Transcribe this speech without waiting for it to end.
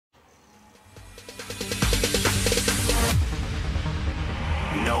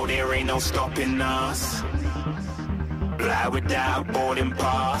there ain't no stopping us. Fly without boarding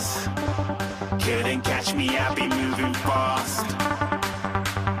pass. Couldn't catch me, I be moving fast.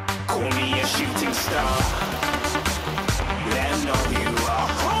 Call me a shooting star. Let 'em know who you are.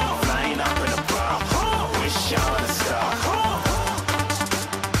 Flying up in a bar. Wish on a star.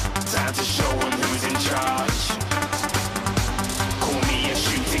 Time to show 'em who's in charge. Call me a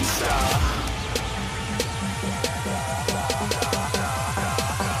shooting star.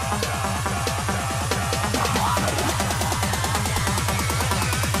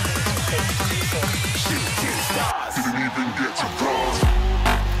 Didn't even get to cross.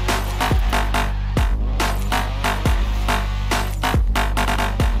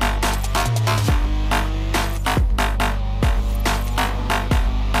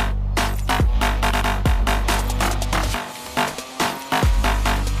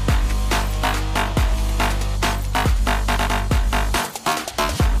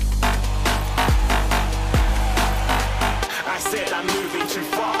 I said I'm moving too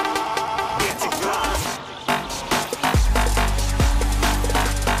far. Get to glass.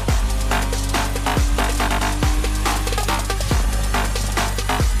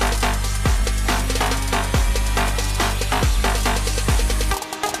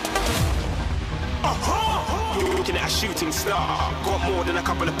 Looking at a shooting star. Got more than a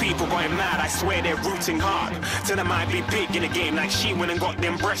couple of people going mad. I swear they're rooting hard. Tell them I be big in the game like she went and got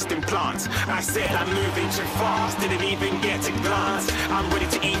them breast implants. I said I'm moving too fast. Didn't even get to glance. I'm ready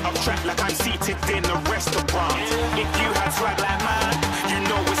to eat up track like I'm seated in a restaurant. If you had swag like mine, you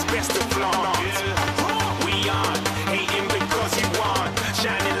know it's best to flaunt. We aren't hating because you want.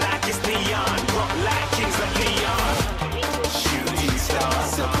 Shining like it's neon. Rock like kings of Leon. Shooting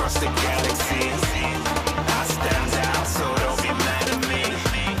stars across the galaxy. I stand out, so don't be mad at me.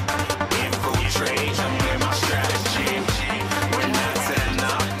 Infiltrate, I'm with my strategy. When I turn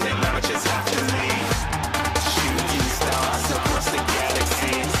up, then I just have to leave. Shooting stars across the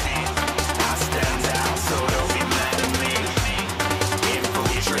galaxy. I stand out, so don't be mad at me.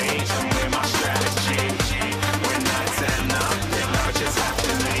 Infiltrate, I'm with my strategy. When I turn up, then I just have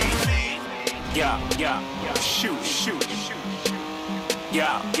to leave. Yeah, shoot, shoot.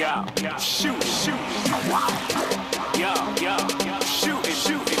 Yeah, shoot, shoot. Yeah, shoot it,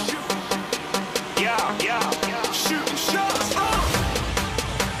 shoot it. Yeah, shoot it, shots.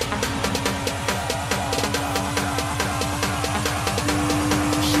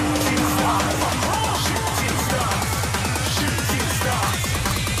 Shooting stars, shooting stars, shooting stars,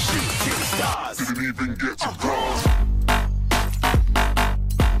 shooting stars. Didn't even get to cross.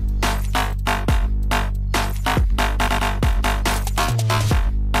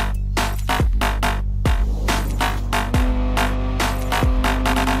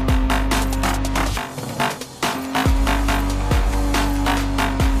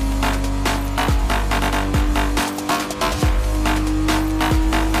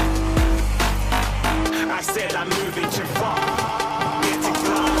 I said I'm moving too far. Get to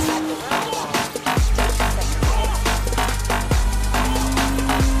glass.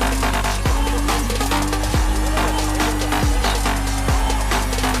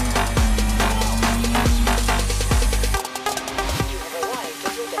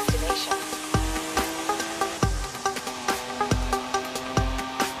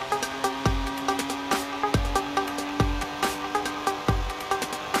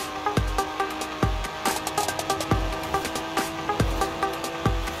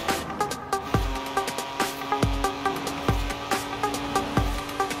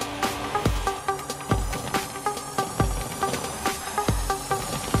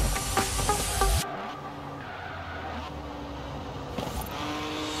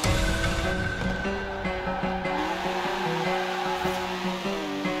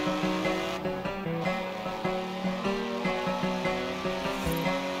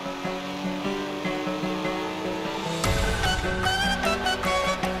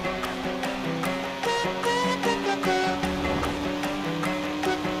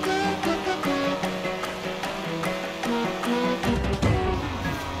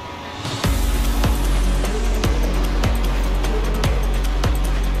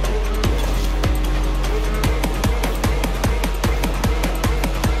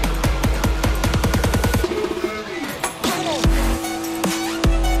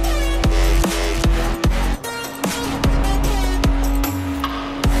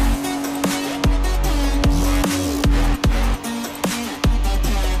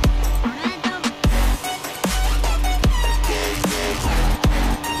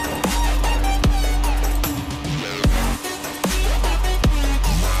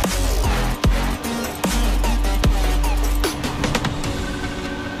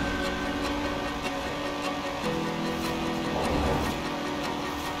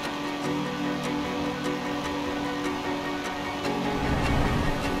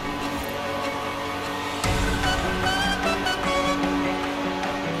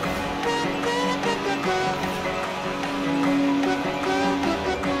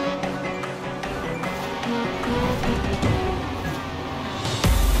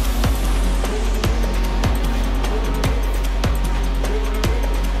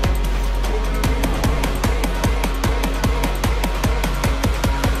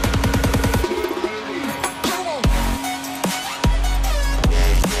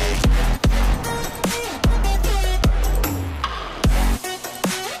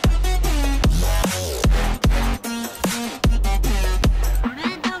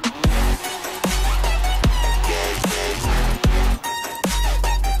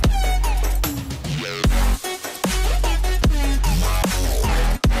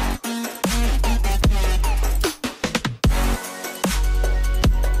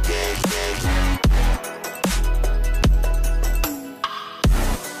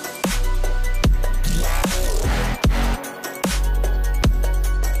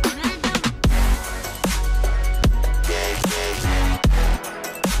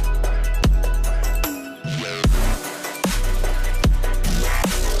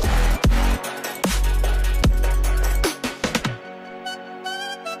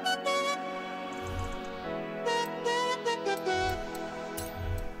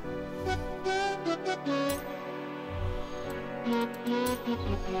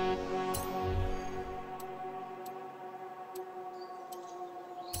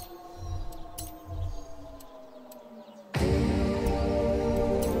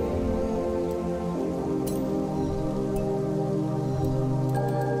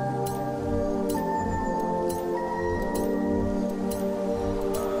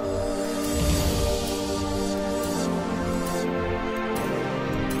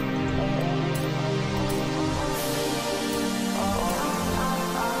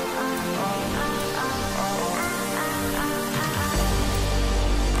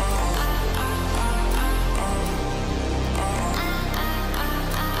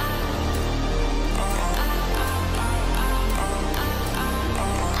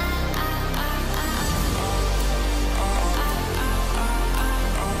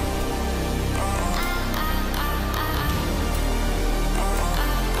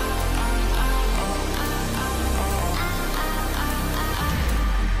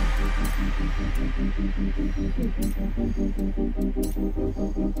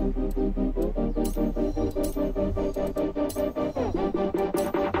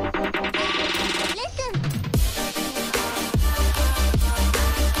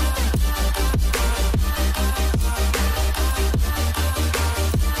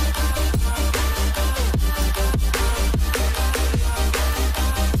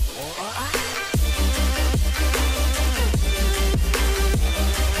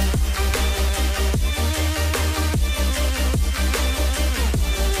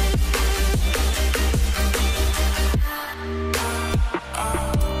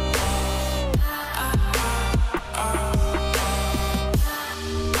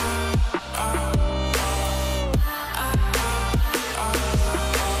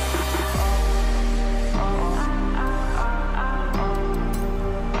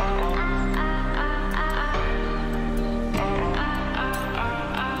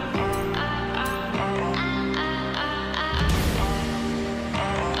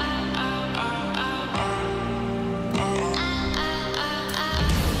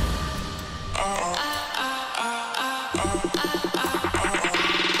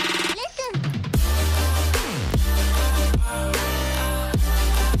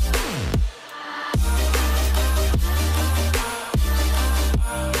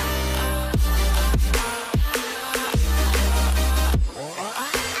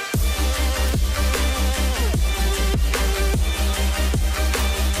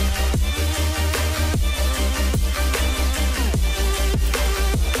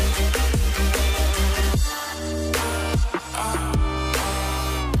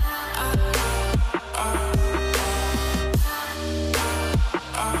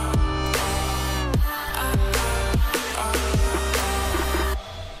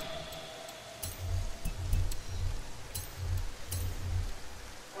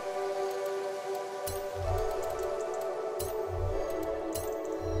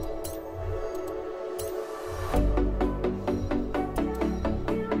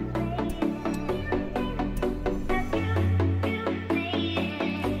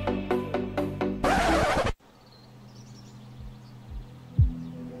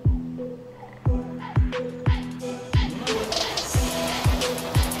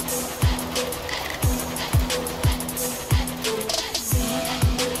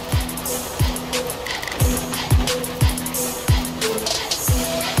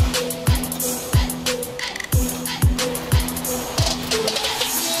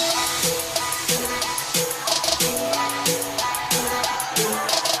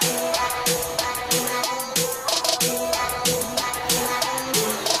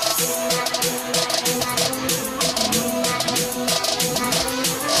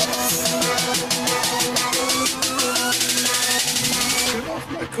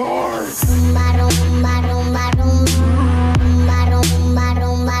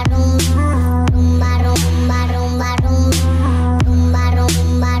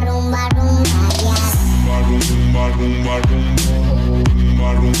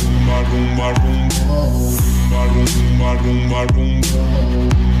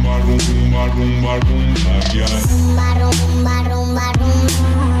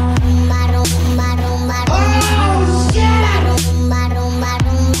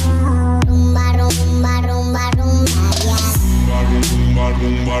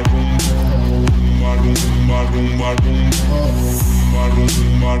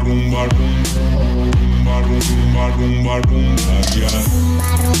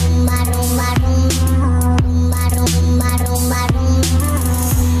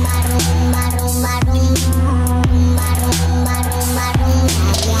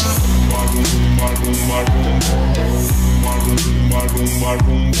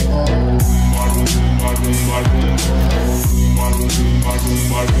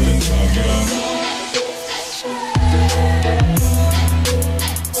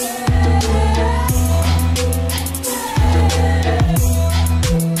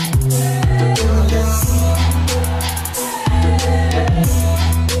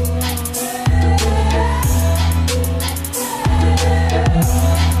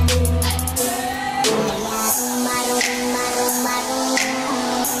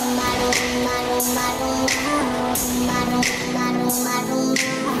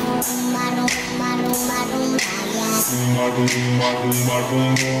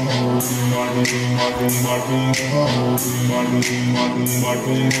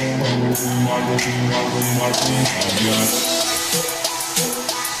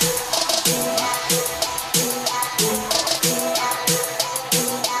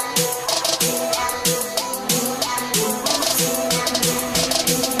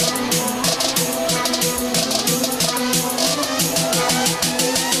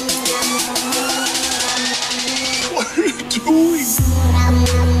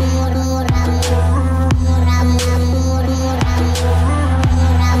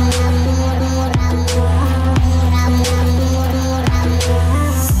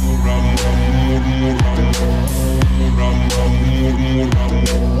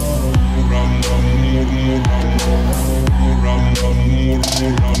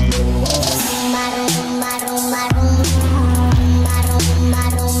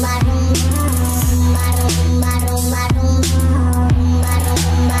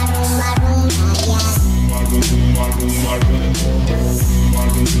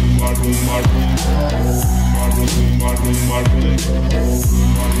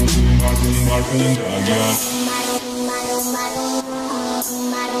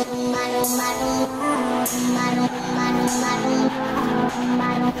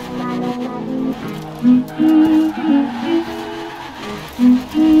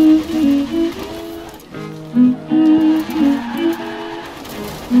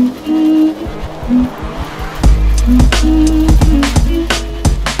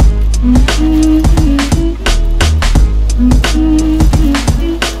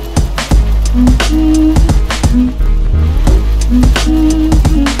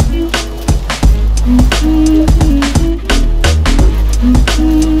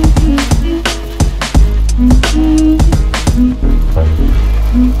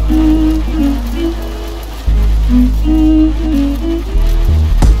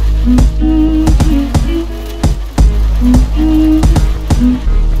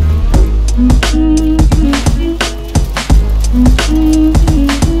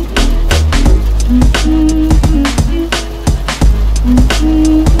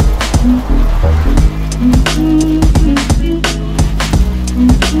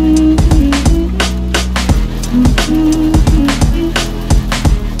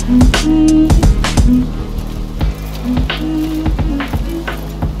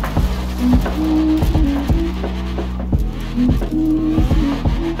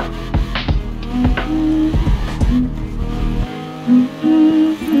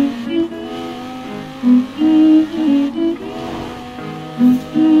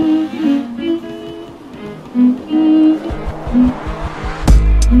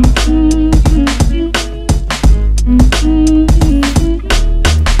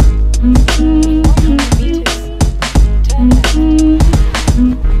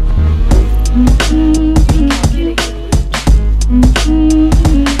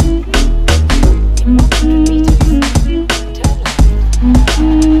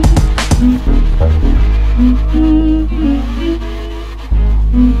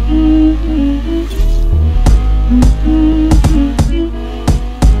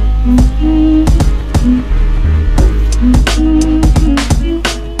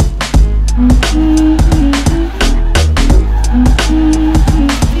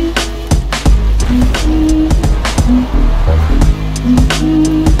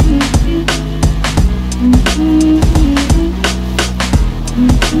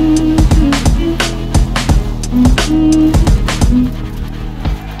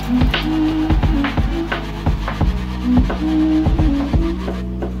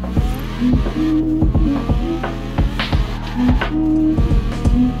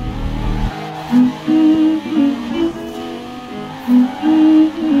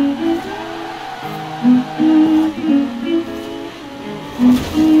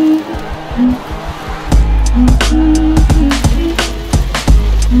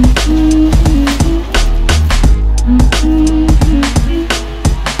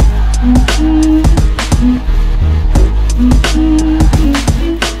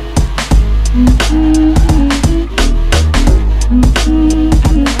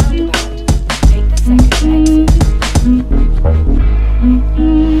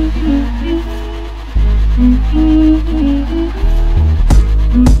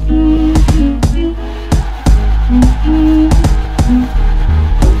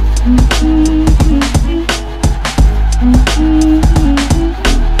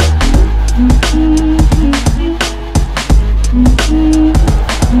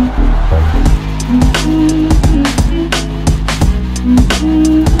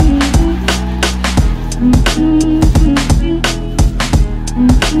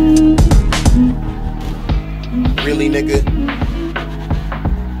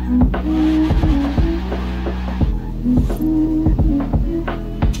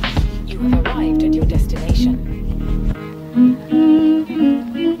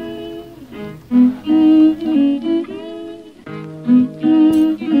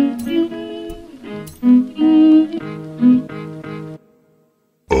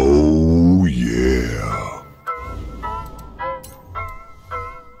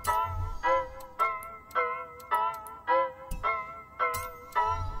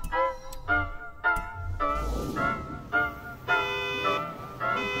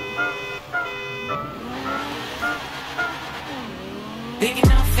 Big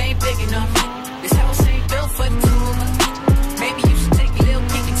enough, ain't big enough. This house ain't built for the two of us. Maybe you should take a little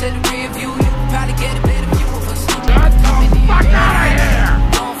peek into the rear view. You could probably get a better view of us. Get the fuck out of here!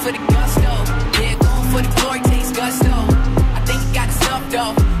 Going for the gusto, yeah, going for the glory, takes gusto. I think you got the stuff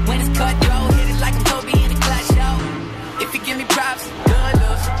though. When it's cut, yo, hit it like a Kobe in a clutch, yo. If you give me props, good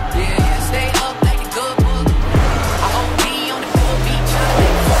looks, yeah, yeah, stay up like a good book. I OD on the good beat, tryna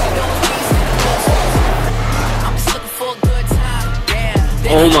make a fucking those beats in the books. I'm just looking for a good time,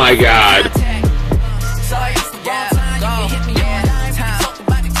 yeah. Oh my god. Sorry, it's the wrong time, you can hit me on time. Talk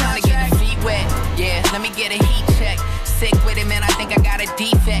about the time to get the feet wet, yeah, let me get a heat check. Sick with it, man, I think I got a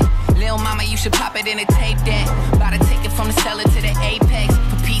defect. Lil' mama, you should pop it in a tape deck. About to take it from the cellar to the apex.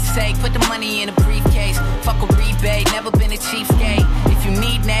 For Pete's sake, put the money in a briefcase. Fuck a rebate, never been a cheapskate. If you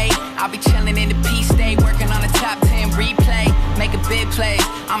need Nate, I'll be chillin' in the Peace State. Working on a top 10 replay. Making big plays,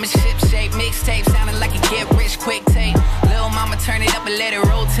 I'm a ship shape. Mixtape, sounding like a get rich quick tape. Lil' mama, turn it up and let it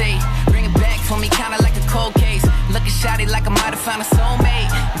rotate. Bring it back for me, kinda like a cold case. Looking shotty like I might've found a soulmate.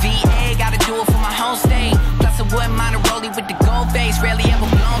 VA, gotta do it for my home state. Plus I wouldn't mind a rollie with the gold face. Rarely ever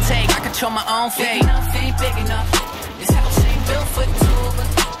blown take, I control my own fate. Big enough, ain't big enough. This house ain't built for the two of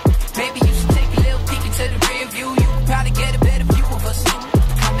us. Maybe you should take a little peek into the rear view. You could probably get a better view of us.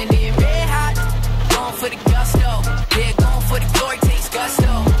 Coming in red hot, going for the gusto. Yeah, going for the glory, takes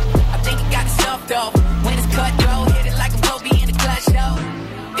gusto. I think you got the stuff though. When it's cut, yo, hit it like a Kobe in the clutch, though.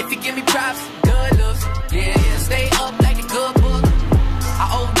 If you give me props, good looks, yeah, yeah, stay up like a good book. I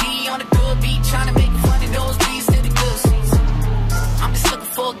OD on a good beat, tryna make fun of those beats to the good seats. I'm just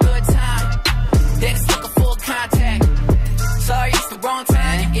looking for a good time, then it's looking for contact. Sorry, it's the wrong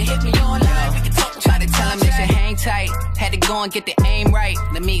time, you can hit me online, we can talk. Try to tell him they should hang tight, had to go and get the aim right.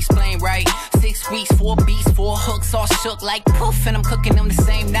 Let me explain right, 6 weeks, 4 beats, 4 hooks, all shook like poof, and I'm cooking them the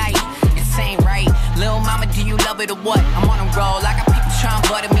same night. Insane, right? Lil' mama, do you love it or what? I'm on a roll, I got people trying to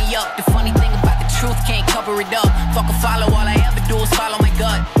butter me up. The funny thing about the truth, can't cover it up. Fuck a follow, all I ever do is follow my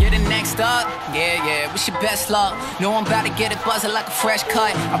gut. You're the next up, yeah, yeah, wish you best luck. Know I'm about to get it buzzing like a fresh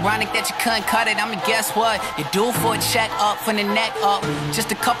cut. Ironic that you couldn't cut it, I'ma guess what? You do for a check up, from the neck up. Just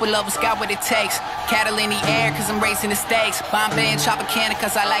a couple of us got what it takes. Cattle in the air, cause I'm racing the stakes. Bombay and chopper cannon,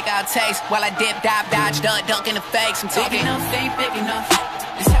 cause I like how it tastes. While I dip, dive, dodge, duck in the fakes. I'm talking big enough, ain't big enough.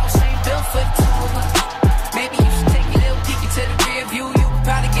 This house ain't built for the two of us. Maybe you should take a little peek into the rear view. You could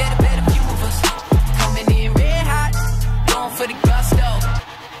probably get a better view of us. Coming in red hot, going for the gusto.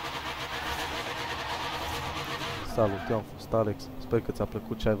 Salut, eu am fost Alex, sper că ți-a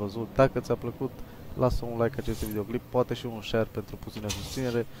plăcut ce ai văzut. Dacă ți-a plăcut, lasă un like acestui videoclip, poate și un share pentru puțină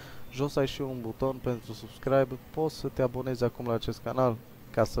susținere. Jos ai și un buton pentru subscribe, poți să te abonezi acum la acest canal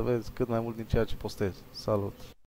ca să vezi cât mai mult din ceea ce postez. Salut!